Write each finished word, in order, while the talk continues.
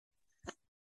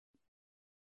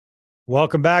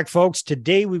Welcome back, folks.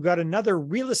 Today, we've got another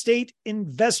real estate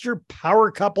investor power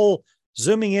couple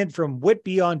zooming in from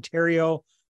Whitby, Ontario.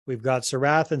 We've got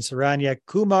Sarath and Saranyaa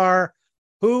Kumar,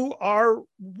 who are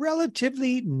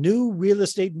relatively new real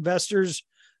estate investors,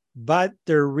 but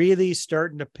they're really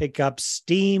starting to pick up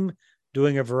steam,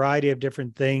 doing a variety of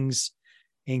different things,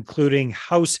 including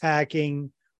house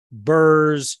hacking,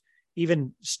 BRRRRs,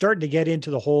 even starting to get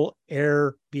into the whole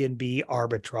Airbnb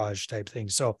arbitrage type thing.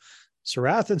 So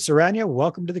Sarath and Saranyaa,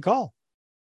 welcome to the call.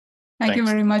 Thank you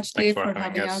very much, Dave, for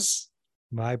having us.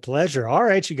 My pleasure. All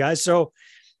right, you guys. So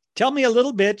tell me a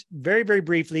little bit, very, very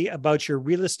briefly, about your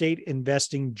real estate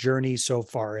investing journey so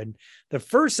far. And the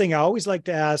first thing I always like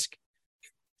to ask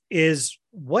is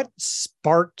what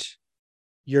sparked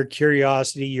your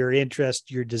curiosity, your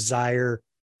interest, your desire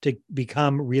to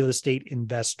become real estate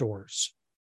investors?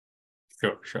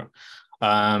 Sure.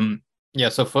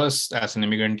 So first, as an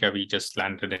immigrant, we just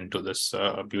landed into this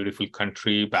beautiful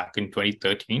country back in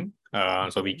 2013.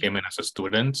 So we came in as a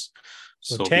students.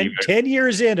 So 10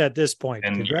 years in at this point.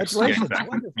 Congratulations.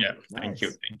 Yeah, thank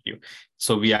you.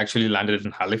 So we actually landed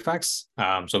in Halifax.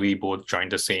 So we both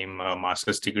joined the same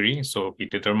master's degree. So we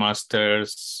did our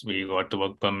master's, we got the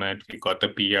work permit, we got the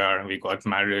PR, we got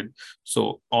married.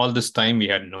 So all this time we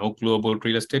had no clue about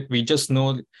real estate. We just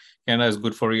know Canada is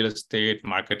good for real estate.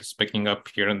 Market is picking up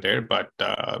here and there, but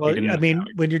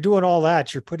when you're doing all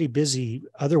that, you're pretty busy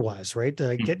otherwise, right?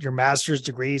 Get your master's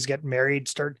degrees, get married,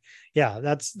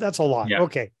 that's a lot. Yeah.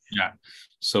 Okay. Yeah.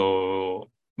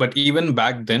 So, but even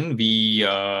back then, we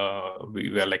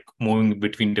were like moving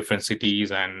between different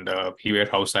cities, and we were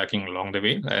house hacking along the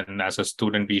way. And as a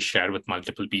student, we shared with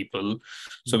multiple people.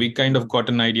 So we kind of got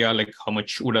an idea like how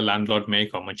much would a landlord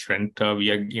make, how much rent we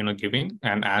are giving.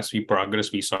 And as we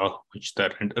progressed, we saw how much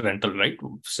the rental right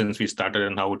since we started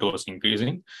and how it was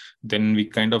increasing. Then we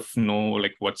kind of know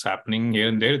like what's happening here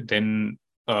and there. Then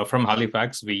from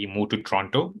Halifax, we moved to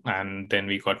Toronto, and then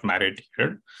we got married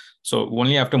here. So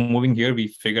only after moving here, we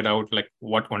figured out like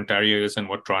what Ontario is and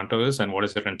what Toronto is and what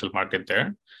is the rental market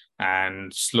there.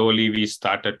 And slowly we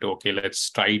started to, let's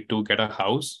try to get a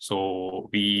house. So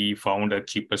we found a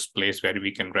cheapest place where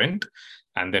we can rent,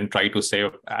 and then try to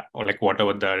save like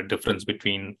whatever the difference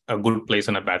between a good place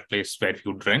and a bad place where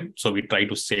you'd rent. So we try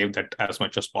to save that as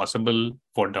much as possible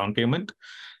for down payment.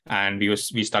 And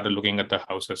we started looking at the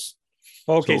houses.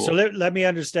 Okay, so let me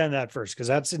understand that first, because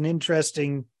that's an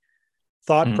interesting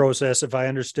thought process, if I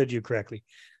understood you correctly.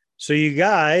 So you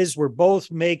guys were both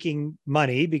making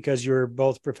money because you were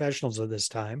both professionals at this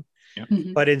time. Yeah.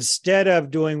 But instead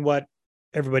of doing what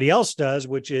everybody else does,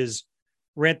 which is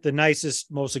rent the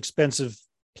nicest, most expensive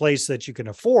place that you can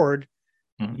afford,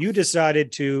 you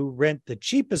decided to rent the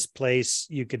cheapest place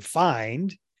you could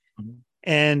find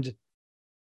and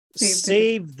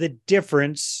save the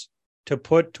difference to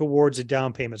put towards a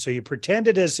down payment. So you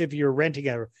pretended as if you're renting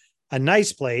a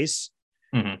nice place,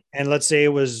 and let's say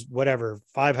it was whatever,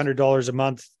 $500 a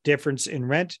month difference in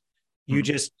rent. You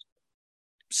just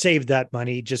saved that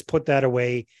money, just put that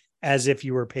away as if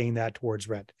you were paying that towards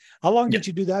rent. How long did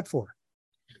you do that for?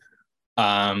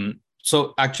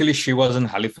 So actually, she was in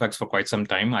Halifax for quite some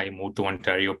time. I moved to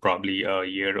Ontario probably a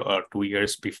year or 2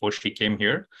 years before she came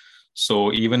here.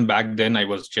 So even back then, I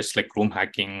was just like room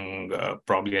hacking.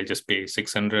 Probably I just pay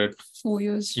 600. 4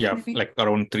 years. Yeah, maybe. like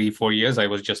around 3-4 years. I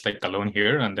was just like alone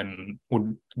here, and then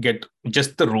would get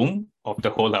just the room of the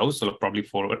whole house. So probably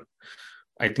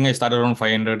I think I started around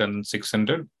 500 and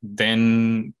 600.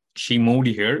 Then she moved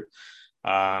here.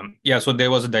 So there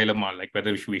was a dilemma, like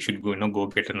whether we should go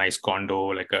get a nice condo,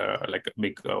 like a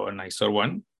big nicer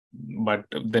one. But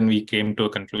then we came to a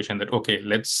conclusion that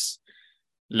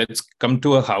let's come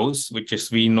to a house which is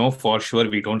we know for sure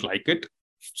we don't like it.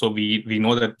 So we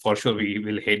know that for sure we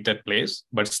will hate that place,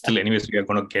 but still anyways we are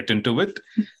going to get into it.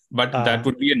 But that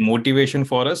would be a motivation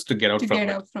for us to get out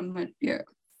from it. Yeah.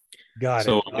 Got it.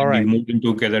 So all right. We moved in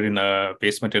together in a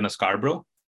basement in a Scarborough.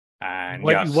 And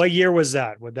what year was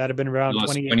that? Would that have been around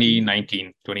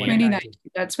 2019? 2019.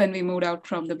 That's when we moved out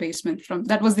from the basement.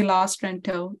 That was the last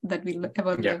rental that we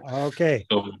ever lived. Okay.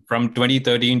 So from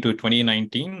 2013 to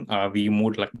 2019, we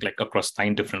moved like across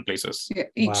 9 different places. Yeah,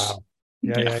 each. Wow.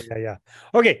 Yeah.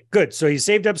 Okay, good. So you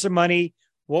saved up some money.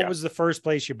 What was the first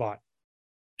place you bought?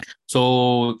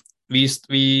 So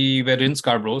we were in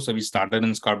Scarborough. So we started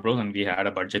in Scarborough, and we had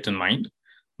a budget in mind.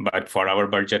 But for our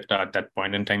budget at that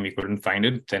point in time, we couldn't find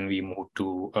it. Then we moved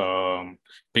to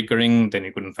Pickering. Then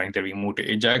we couldn't find it. We moved to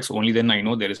Ajax. Only then I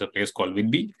know there is a place called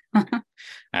Whitby.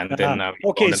 And then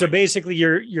so basically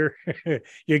you're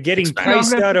getting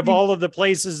priced out of all of the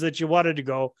places that you wanted to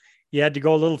go. you had to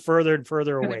go a little further and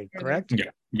further away, correct?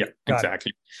 Yeah,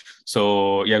 exactly.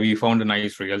 So yeah, we found a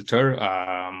nice realtor.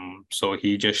 So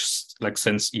he just like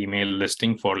sends email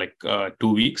listing for like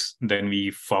 2 weeks. Then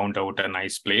we found out a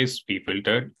nice place. We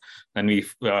filtered. Then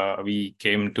we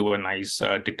came to a nice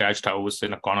detached house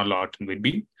in a corner lot in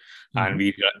Whitby. And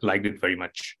we liked it very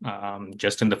much.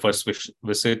 Just in the first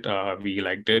visit, we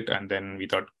liked it, and then we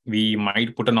thought we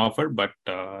might put an offer, but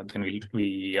then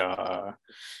we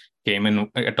came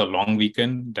in at a long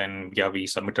weekend. Then we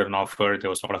submitted an offer. There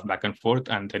was a lot of back and forth,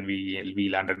 and then we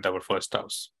landed our first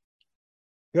house.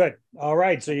 Good. All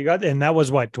right. So you got, and that was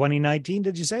what, 2019?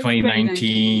 Did you say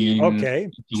 2019? Okay.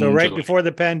 So right before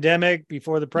the pandemic,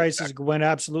 before the prices went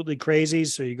absolutely crazy.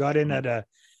 So you got in at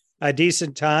a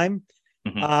decent time.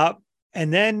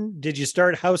 And then did you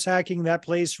start house hacking that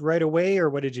place right away, or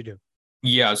what did you do?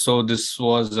 Yeah, so this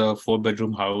was a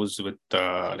 4-bedroom house with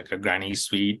like a granny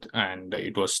suite, and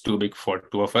it was too big for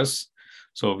 2 of us.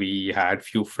 So we had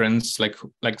few friends,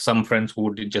 like some friends who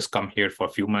would just come here for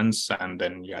a few months, and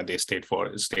then they stayed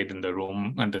in the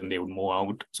room, and then they would move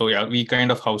out. So we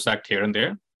kind of house hacked here and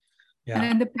there. Yeah. And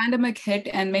then the pandemic hit,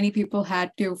 and many people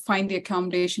had to find the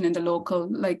accommodation in the local,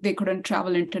 like they couldn't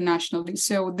travel internationally.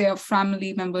 So their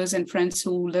family members and friends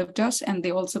who lived us, and they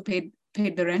also paid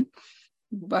the rent.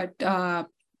 But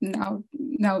now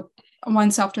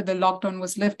once after the lockdown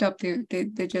was lifted up,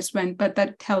 they just went. But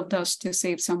that helped us to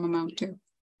save some amount too.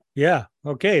 Yeah.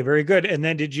 Okay. Very good. And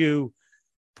then did you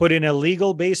put in a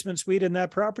legal basement suite in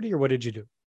that property, or what did you do?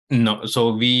 No,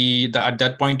 so at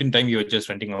that point in time, we were just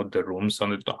renting out the rooms on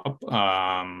the top.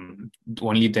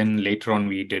 Only then later on,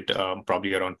 we did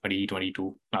probably around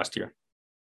 2022 last year.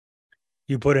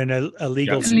 You put in a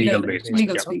legal legal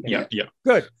suite. Yeah.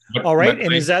 Good. All right.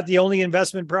 And is that the only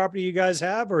investment property you guys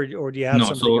have, or do you have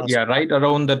something else? Right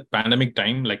around the pandemic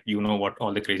time, like what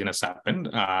all the craziness happened.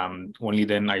 Only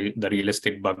then the real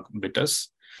estate bug bit us.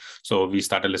 So we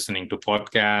started listening to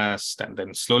podcasts, and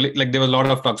then slowly, like there were a lot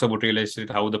of talks about real estate,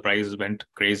 how the prices went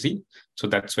crazy. So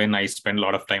that's when I spent a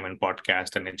lot of time on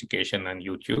podcast and education and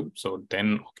YouTube. So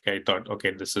then, I thought,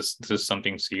 this is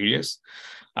something serious.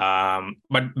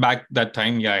 But back that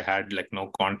time, I had like no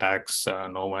contacts,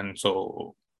 no one.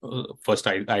 So first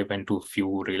I went to a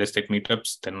few real estate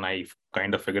meetups. Then I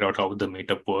kind of figured out how the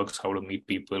meetup works, how to meet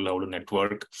people, how to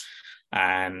network.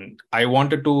 And I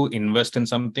wanted to invest in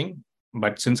something.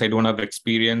 But since I don't have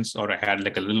experience, or I had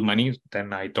like a little money,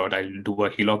 then I thought I'll do a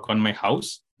HELOC on my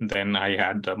house. Then I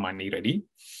had the money ready.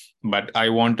 But I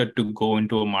wanted to go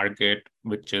into a market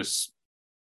which is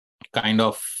kind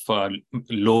of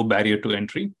low barrier to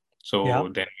entry. So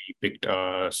then we picked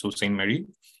Sault Ste. Marie.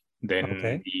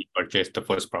 Then we purchased the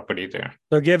first property there.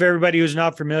 So give everybody who's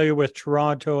not familiar with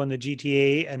Toronto and the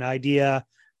GTA an idea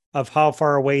of how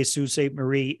far away Sault Ste.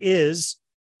 Marie is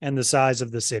and the size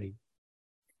of the city.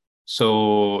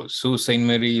 So Sault Ste.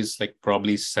 Marie is like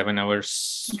probably 7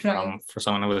 hours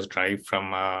drive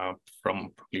from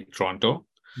probably Toronto.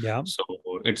 Yeah. So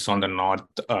it's on the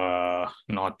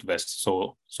northwest.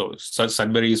 So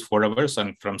Sudbury is 4 hours,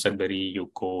 and from Sudbury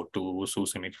you go to Sault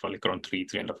Ste. Marie for like around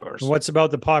 3.5 hours. What's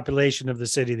about the population of the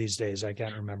city these days? I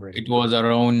can't remember it. It was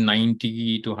around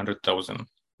 90 to 100,000.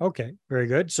 Okay, very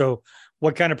good. So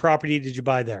what kind of property did you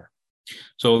buy there?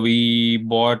 So we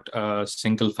bought a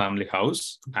single family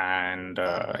house, and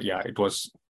it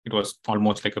was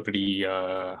almost like a pretty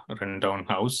rundown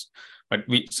house. But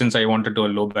since I wanted to a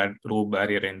low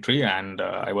barrier entry, and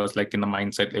I was like in the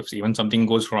mindset, if even something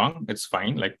goes wrong, it's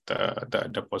fine. Like the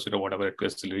deposit or whatever, it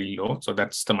was really low. So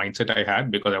that's the mindset I had,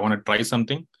 because I want to try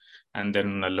something and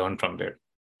then learn from there.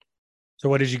 So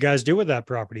what did you guys do with that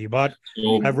property? You bought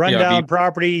a rundown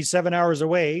property 7 hours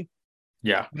away.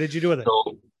 Yeah. What did you do with it?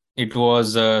 So it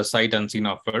was a sight unseen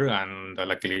offer, and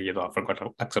luckily the offer got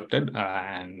accepted.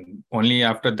 And only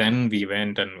after then we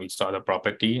went and we saw the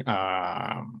property.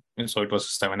 So it was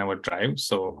a 7-hour drive.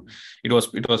 So it was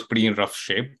pretty in rough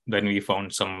shape. Then we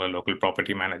found some local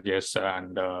property managers,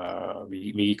 and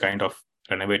we kind of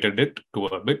renovated it to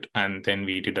a bit, and then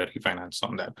we did a refinance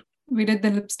on that. We did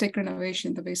the lipstick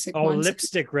renovation, the basic ones.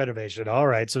 Lipstick renovation. All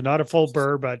right. So not a full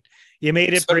BRRRR, but you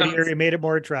made it prettier. You made it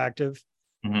more attractive.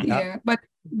 Mm-hmm. Yeah.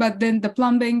 But then the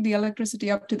plumbing, the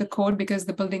electricity up to the code, because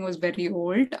the building was very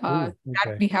old, that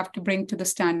we have to bring to the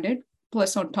standard.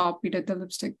 Plus on top, we did the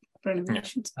lipstick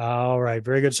renovations. Yeah. All right.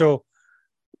 Very good. So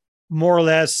more or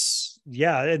less,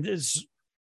 it's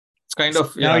kind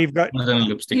of, now you've got more than a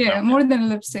lipstick. Yeah, more than a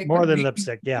lipstick. More than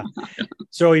lipstick, yeah.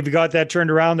 So you've got that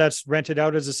turned around, that's rented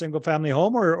out as a single family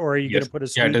home, or are you going to put a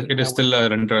suite? Yeah, it is still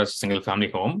rented as a single family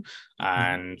home.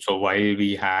 And so while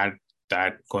we had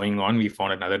that going on, we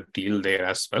found another deal there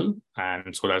as well.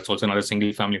 And so that's also another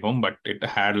single family home, but it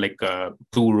had like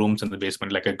 2 rooms in the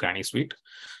basement, like a granny suite.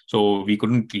 So we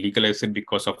couldn't legalize it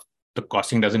because of the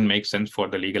costing doesn't make sense for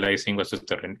the legalizing versus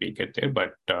the rent we get there.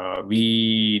 But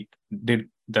we did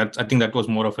that. I think that was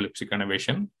more of a lipstick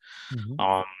renovation.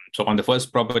 Mm-hmm. So on the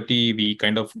first property, we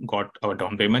kind of got our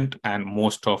down payment and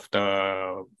most of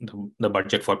the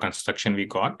budget for construction we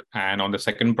got. And on the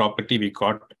second property, we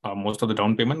got most of the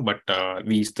down payment, but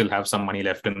we still have some money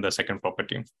left in the second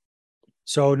property.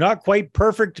 So not quite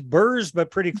perfect BRRRRs,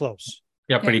 but pretty close.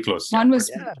 Yeah, pretty close. One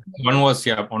was one was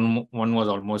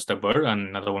almost a BRRRR and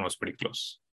another one was pretty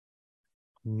close.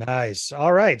 Nice.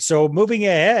 All right. So moving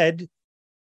ahead,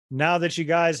 now that you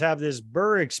guys have this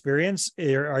BRRRR experience,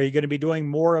 are you going to be doing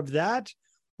more of that?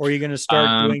 Or are you going to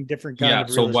start doing different kind of real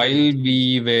estate? So while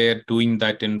we were doing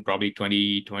that in probably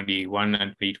 2021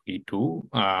 and 2022,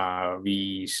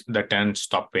 the tenant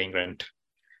stopped paying rent.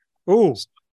 Ooh.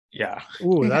 Yeah.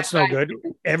 Ooh, that's no good.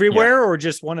 Everywhere or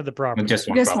just one of the properties? Just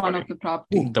one of the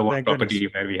property. The one property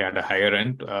where we had a higher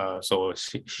rent. So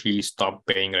she stopped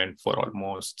paying rent for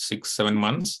almost 6-7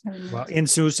 months. Well, in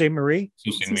Sault Ste. Marie?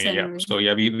 Sault Ste. Marie, yeah. So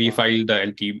yeah, we filed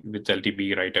the with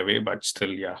LTB right away, but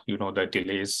still, yeah, the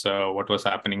delays, what was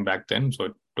happening back then. So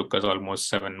it took us almost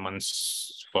 7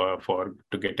 months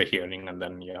to get a hearing and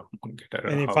then, get her.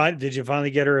 And did you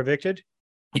finally get her evicted?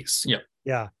 Yes. Yeah.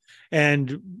 Yeah.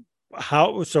 And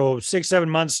so 6-7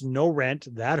 months, no rent,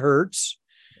 that hurts.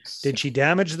 Yes. Did she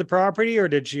damage the property or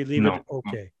did she leave it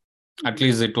okay? At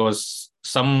least it was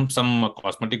some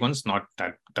cosmetic ones, not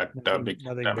that big.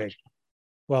 Nothing big.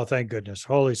 Well, thank goodness.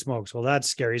 Holy smokes. Well, that's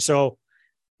scary. So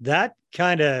that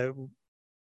kind of,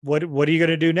 what are you going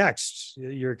to do next?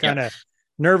 You're kind of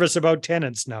nervous about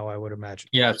tenants now, I would imagine.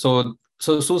 Yeah. So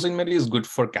Sault Ste. Marie is good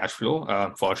for cash flow,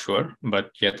 for sure.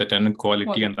 But yeah, the tenant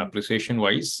quality and appreciation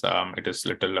wise, it is a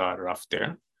little rough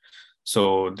there.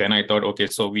 So then I thought, okay,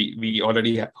 so we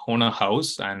already own a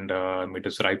house and it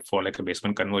is right for like a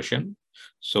basement conversion.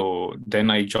 So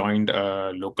then I joined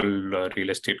a local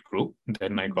real estate group.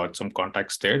 Then I got some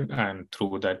contacts there. And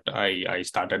through that, I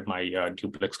started my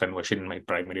duplex conversion in my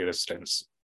primary residence.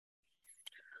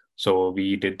 So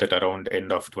we did that around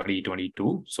end of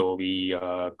 2022. So we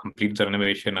completed the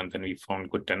renovation and then we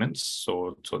found good tenants.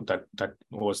 So that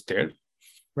was there.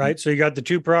 Right. So you got the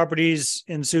 2 properties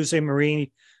in Sault Ste.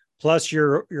 Marie plus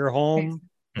your home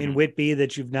in Whitby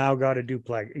that you've now got a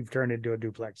duplex. You've turned into a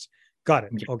duplex. Got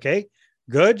it. Yeah. Okay,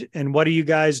 good. And what are you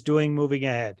guys doing moving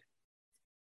ahead?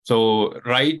 So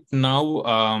right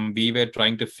now, we were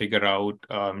trying to figure out,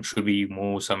 should we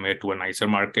move somewhere to a nicer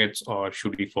markets or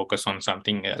should we focus on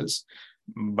something else?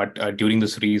 But during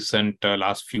this recent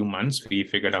last few months, we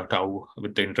figured out how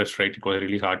with the interest rate, it was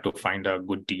really hard to find a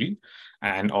good deal.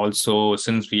 And also,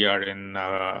 since we are in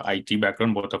IT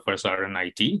background, both of us are in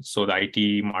IT. So the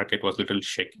IT market was a little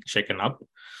shaken up.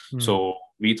 So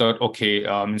we thought, okay,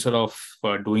 instead of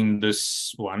doing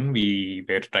this one, we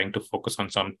were trying to focus on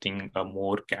something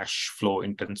more cash flow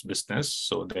intense business.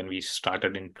 So then we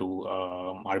started into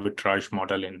arbitrage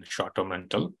model in short-term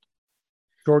rental.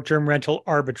 Short-term rental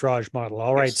arbitrage model.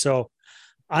 All right. So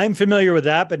I'm familiar with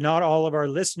that, but not all of our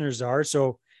listeners are.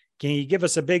 So can you give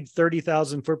us a big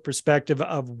 30,000 foot perspective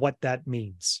of what that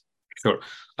means? Sure.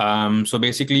 So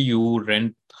basically you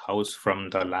rent house from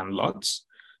the landlords.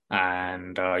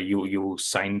 And you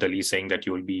sign the lease saying that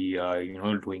you will be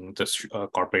doing this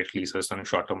corporate leases and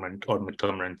short-term or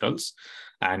mid-term rentals,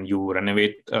 and you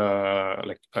renovate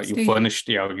you furnish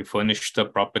the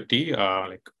property,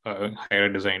 hire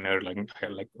a designer,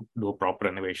 do a proper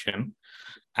renovation,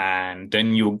 and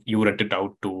then you rent it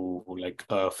out to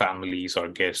families or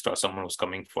guests or someone who's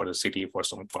coming for the city for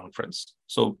some conference.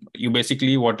 So you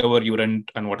basically whatever you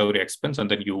rent and whatever you expense, and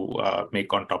then you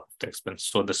make on top of the expense.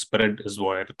 So the spread is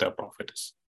where the profit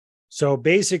is. So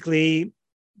basically,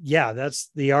 yeah,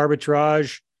 that's the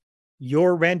arbitrage.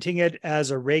 You're renting it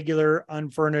as a regular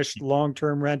unfurnished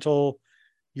long-term rental.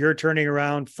 You're turning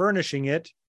around, furnishing it,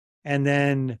 and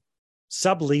then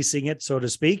subleasing it, so to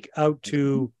speak, out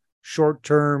to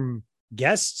short-term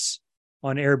guests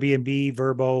on Airbnb,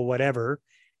 Vrbo, whatever.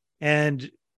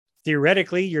 And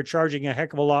theoretically, you're charging a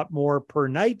heck of a lot more per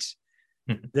night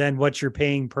than what you're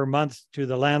paying per month to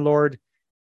the landlord.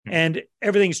 And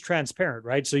everything's transparent,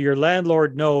 right? So your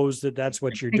landlord knows that that's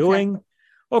what you're doing.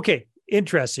 Okay,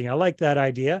 interesting. I like that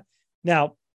idea.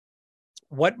 Now,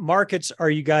 what markets are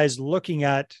you guys looking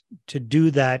at to do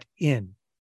that in?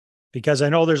 Because I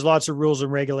know there's lots of rules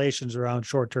and regulations around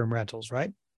short-term rentals,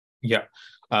 right? Yeah.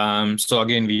 So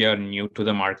again, we are new to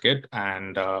the market,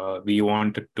 and we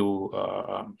wanted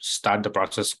to start the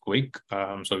process quick.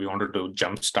 So we wanted to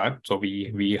jumpstart. So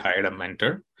we hired a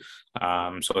mentor.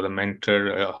 So the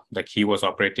mentor, like he was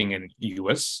operating in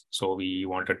US, so we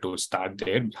wanted to start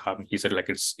there. He said like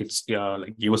it's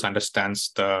like US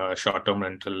understands the short-term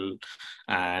rental,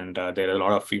 and there are a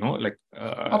lot of like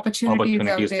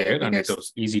opportunities there, and it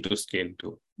was easy to scale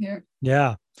too.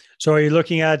 Yeah. So are you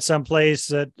looking at some place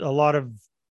that a lot of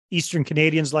Eastern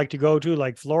Canadians like to go to,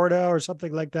 like Florida or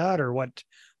something like that, or what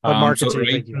markets so are you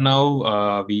right thinking of?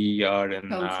 now we are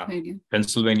in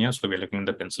Pennsylvania, so we're looking at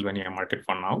the Pennsylvania market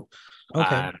for now.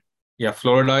 Okay. And yeah,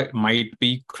 Florida might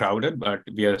be crowded, but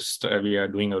we are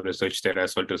doing a research there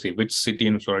as well to see which city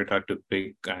in Florida to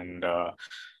pick, and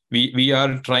we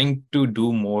are trying to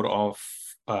do more of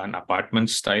an apartment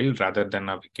style rather than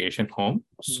a vacation home.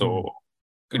 So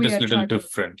it is a little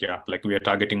different. Yeah, like we are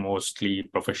targeting mostly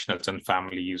professionals and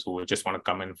families who just want to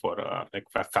come in for like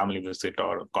a family visit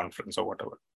or a conference or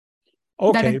whatever.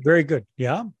 Okay, very good.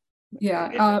 Yeah.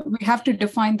 Yeah, we have to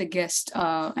define the guest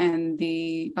and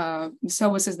the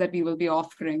services that we will be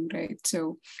offering, right?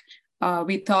 So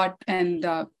we thought, and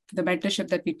the mentorship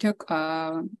that we took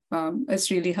is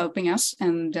really helping us.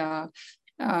 And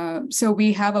so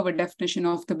we have our definition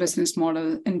of the business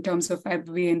model in terms of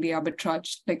Airbnb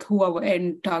arbitrage, like who our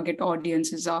end target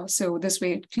audiences are. So this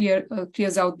way it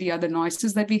clears out the other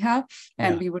noises that we have,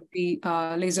 and we would be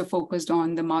laser focused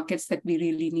on the markets that we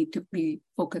really need to be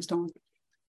focused on.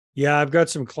 Yeah, I've got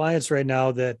some clients right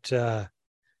now that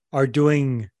are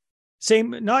doing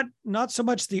same, not so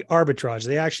much the arbitrage.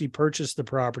 They actually purchased the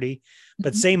property,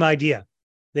 but same idea.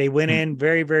 They went in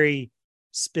very, very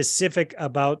specific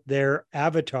about their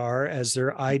avatar as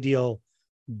their ideal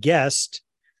guest.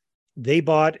 They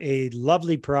bought a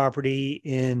lovely property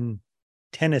in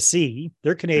Tennessee.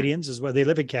 They're Canadians as well. They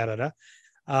live in Canada.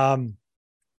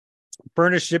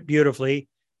 Furnished it beautifully.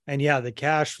 And yeah, the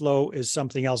cash flow is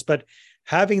something else. But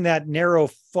having that narrow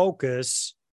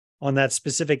focus on that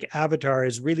specific avatar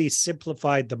has really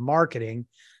simplified the marketing.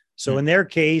 So in their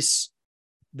case,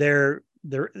 they're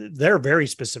very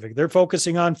specific. They're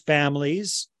focusing on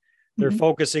families. They're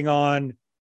focusing on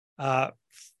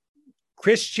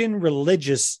Christian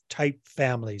religious type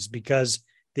families, because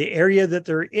the area that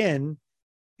they're in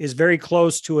is very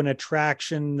close to an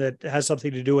attraction that has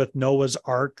something to do with Noah's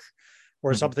Ark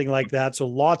or something like that. So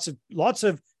lots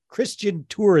of Christian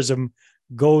tourism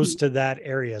goes to that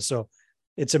area. So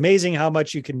it's amazing how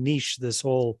much you can niche this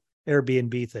whole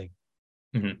Airbnb thing.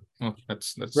 Oh,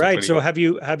 that's right. So have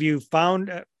you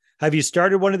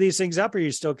started one of these things up, or are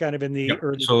you still kind of in the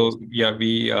early So phase? Yeah,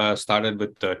 we started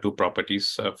with 2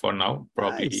 properties for now,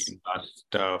 probably in the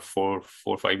last 4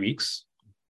 or 5 weeks.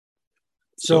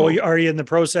 So are you in the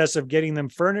process of getting them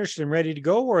furnished and ready to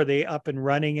go, or are they up and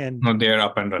running? No, they're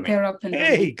up and running.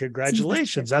 Hey,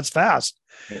 congratulations. That's fast.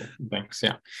 Oh, thanks.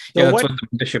 Yeah. So that's what the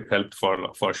mentorship helped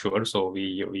for sure. So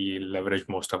we leverage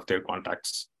most of their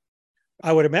contacts.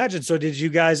 I would imagine. So did you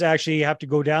guys actually have to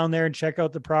go down there and check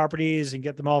out the properties and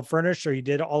get them all furnished, or you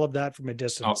did all of that from a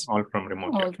distance? All from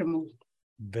remote. All remote.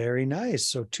 Very nice.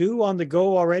 So 2 on the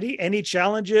go already. Any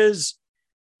challenges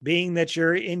being that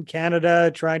you're in Canada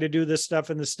trying to do this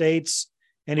stuff in the States?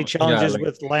 Any challenges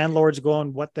with landlords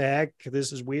going, what the heck?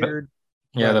 This is weird.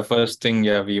 Yeah, the first thing,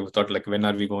 we thought like, when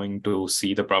are we going to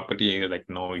see the property? Like,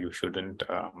 no, you shouldn't.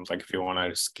 Like, if you want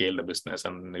to scale the business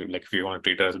and like if you want to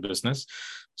treat it as a business,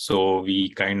 so we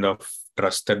kind of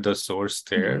trusted the source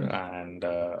there, and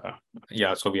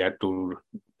so we had to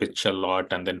pitch a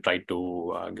lot and then try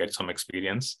to get some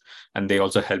experience. And they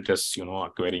also helped us,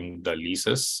 acquiring the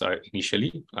leases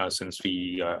initially, since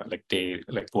we they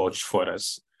vouched for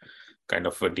us, kind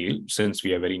of a deal, since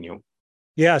we are very new.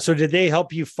 Yeah. So did they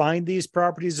help you find these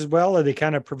properties as well? Are they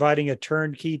kind of providing a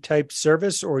turnkey type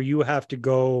service, or you have to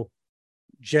go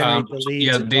generate the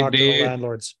leads and talk to the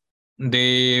landlords?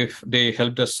 They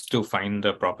helped us to find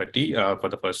the property for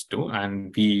the first 2,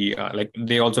 and we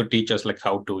they also teach us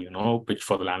how to pitch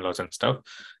for the landlords and stuff.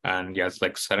 And yes,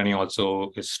 Saranyaa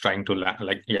also is trying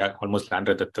to almost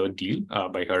landed the 3rd deal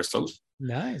by herself.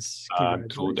 Nice.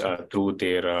 Through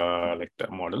their the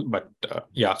model. But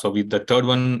so with the 3rd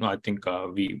one, I think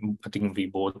we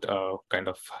both kind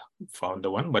of found the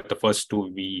one, but the first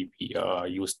 2 we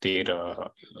used their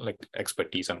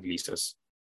expertise and leases.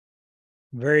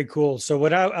 Very cool. So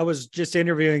what I was just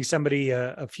interviewing somebody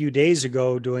a few days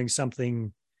ago doing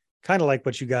something kind of like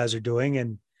what you guys are doing,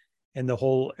 and the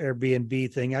whole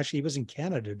Airbnb thing. Actually, he was in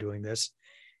Canada doing this,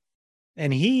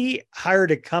 and he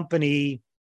hired a company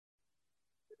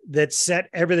that set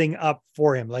everything up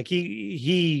for him. Like I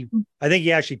think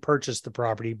he actually purchased the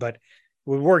property, but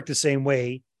would work the same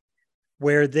way,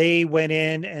 where they went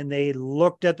in and they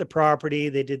looked at the property,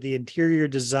 they did the interior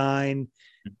design,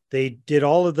 they did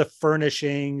all of the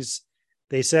furnishings,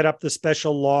 they set up the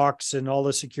special locks and all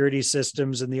the security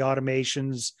systems and the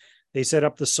automations, they set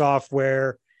up the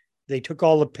software, they took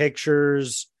all the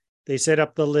pictures, they set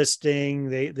up the listing,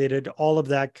 they did all of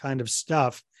that kind of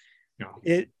stuff.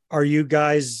 Yeah. Are you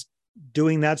guys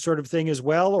doing that sort of thing as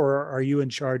well, or are you in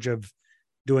charge of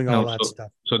doing all that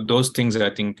stuff? So those things, I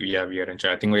think, we are in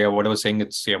charge. I think what I was saying,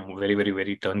 it's very, very,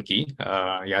 very turnkey.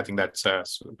 I think that's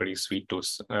pretty sweet to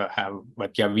have.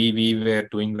 But we were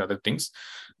doing the other things,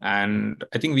 and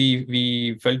I think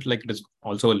we felt like it is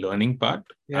also a learning part.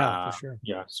 Yeah, for sure.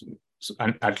 Yeah. So,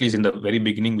 and at least in the very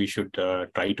beginning, we should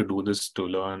try to do this to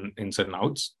learn ins and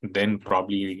outs. Then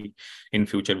probably in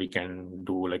future we can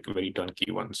do like very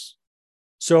turnkey ones.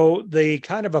 So the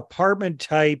kind of apartment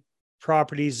type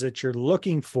properties that you're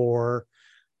looking for,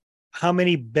 how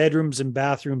many bedrooms and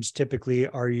bathrooms typically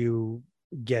are you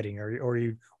getting,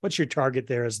 or what's your target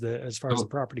there as far as the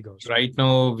property goes? Right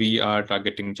now we are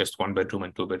targeting just 1 bedroom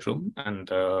and 2 bedroom, and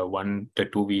the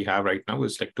two we have right now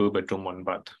is like 2 bedroom, 1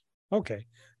 bath. Okay,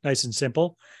 nice and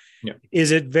simple. Yeah.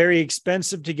 Is it very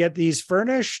expensive to get these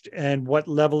furnished, and what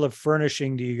level of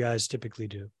furnishing do you guys typically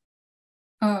do?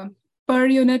 Per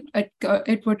unit,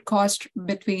 it would cost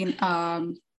between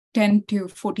 10 to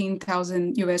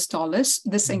 14,000 US dollars.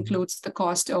 This includes the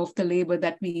cost of the labor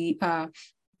that we,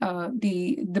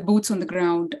 the boots on the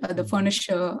ground, the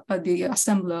furniture, the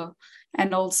assembler,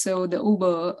 and also the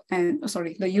Uber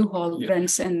the U-Haul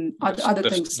rents and other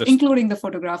things, including the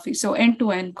photography. So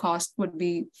end-to-end cost would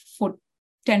be for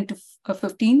 10 to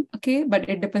 15, okay, but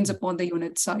it depends upon the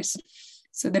unit size.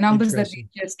 So the numbers that we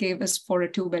just gave is for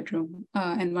a 2 bedroom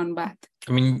and 1 bath.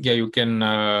 I mean, you can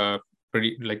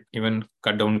pretty like even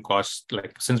cut down cost,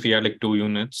 like since we had like 2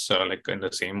 units like in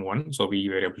the same one, so we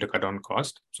were able to cut down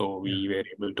cost. So we were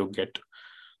able to get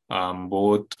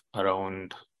both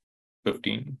around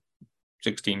 15,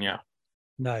 16, yeah.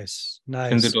 Nice.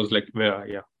 Since it was like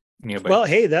nearby. Well,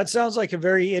 hey, that sounds like a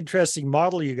very interesting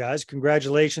model, you guys.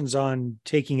 Congratulations on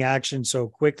taking action so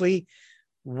quickly.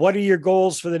 What are your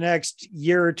goals for the next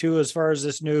year or two as far as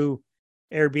this new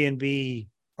Airbnb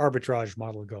arbitrage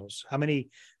model goes? How many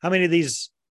of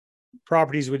these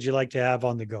properties would you like to have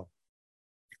on the go?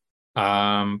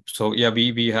 So yeah,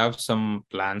 we have some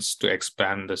plans to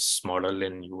expand this model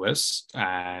in US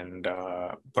and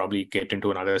probably get into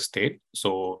another state.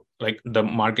 So like the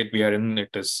market we are in,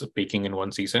 it is peaking in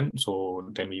one season. So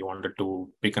then we wanted to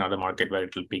pick another market where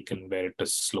it will peak and where it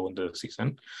is slow in the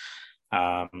season.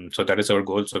 So that is our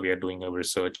goal. So we are doing a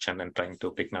research and then trying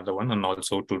to pick another one, and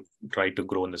also to try to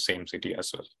grow in the same city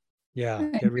as well. Yeah,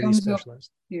 get really specialized.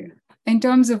 In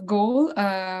terms of goal,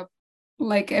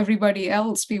 like everybody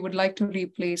else, we would like to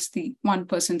replace the one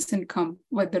person's income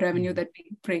with the revenue that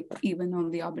we break even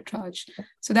on the arbitrage.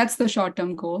 So that's the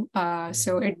short-term goal.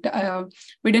 So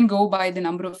we didn't go by the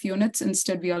number of units.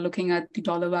 Instead, we are looking at the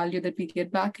dollar value that we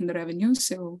get back in the revenue.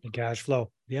 So the cash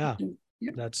flow. Yeah.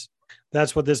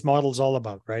 That's what this model is all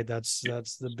about, right? That's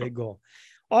the big goal.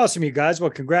 Awesome, you guys. Well,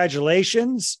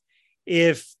 congratulations.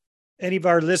 If any of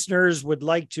our listeners would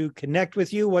like to connect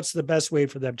with you, what's the best way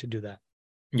for them to do that?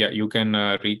 Yeah, you can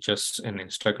reach us in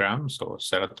Instagram. So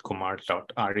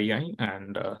sarathkumar.rei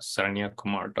and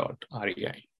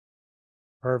saranyakumar.rei.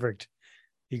 Perfect.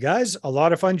 You guys, a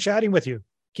lot of fun chatting with you.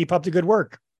 Keep up the good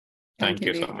work. Thank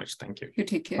you so much. Thank you. You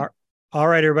take care. All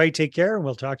right, everybody, take care, and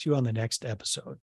we'll talk to you on the next episode.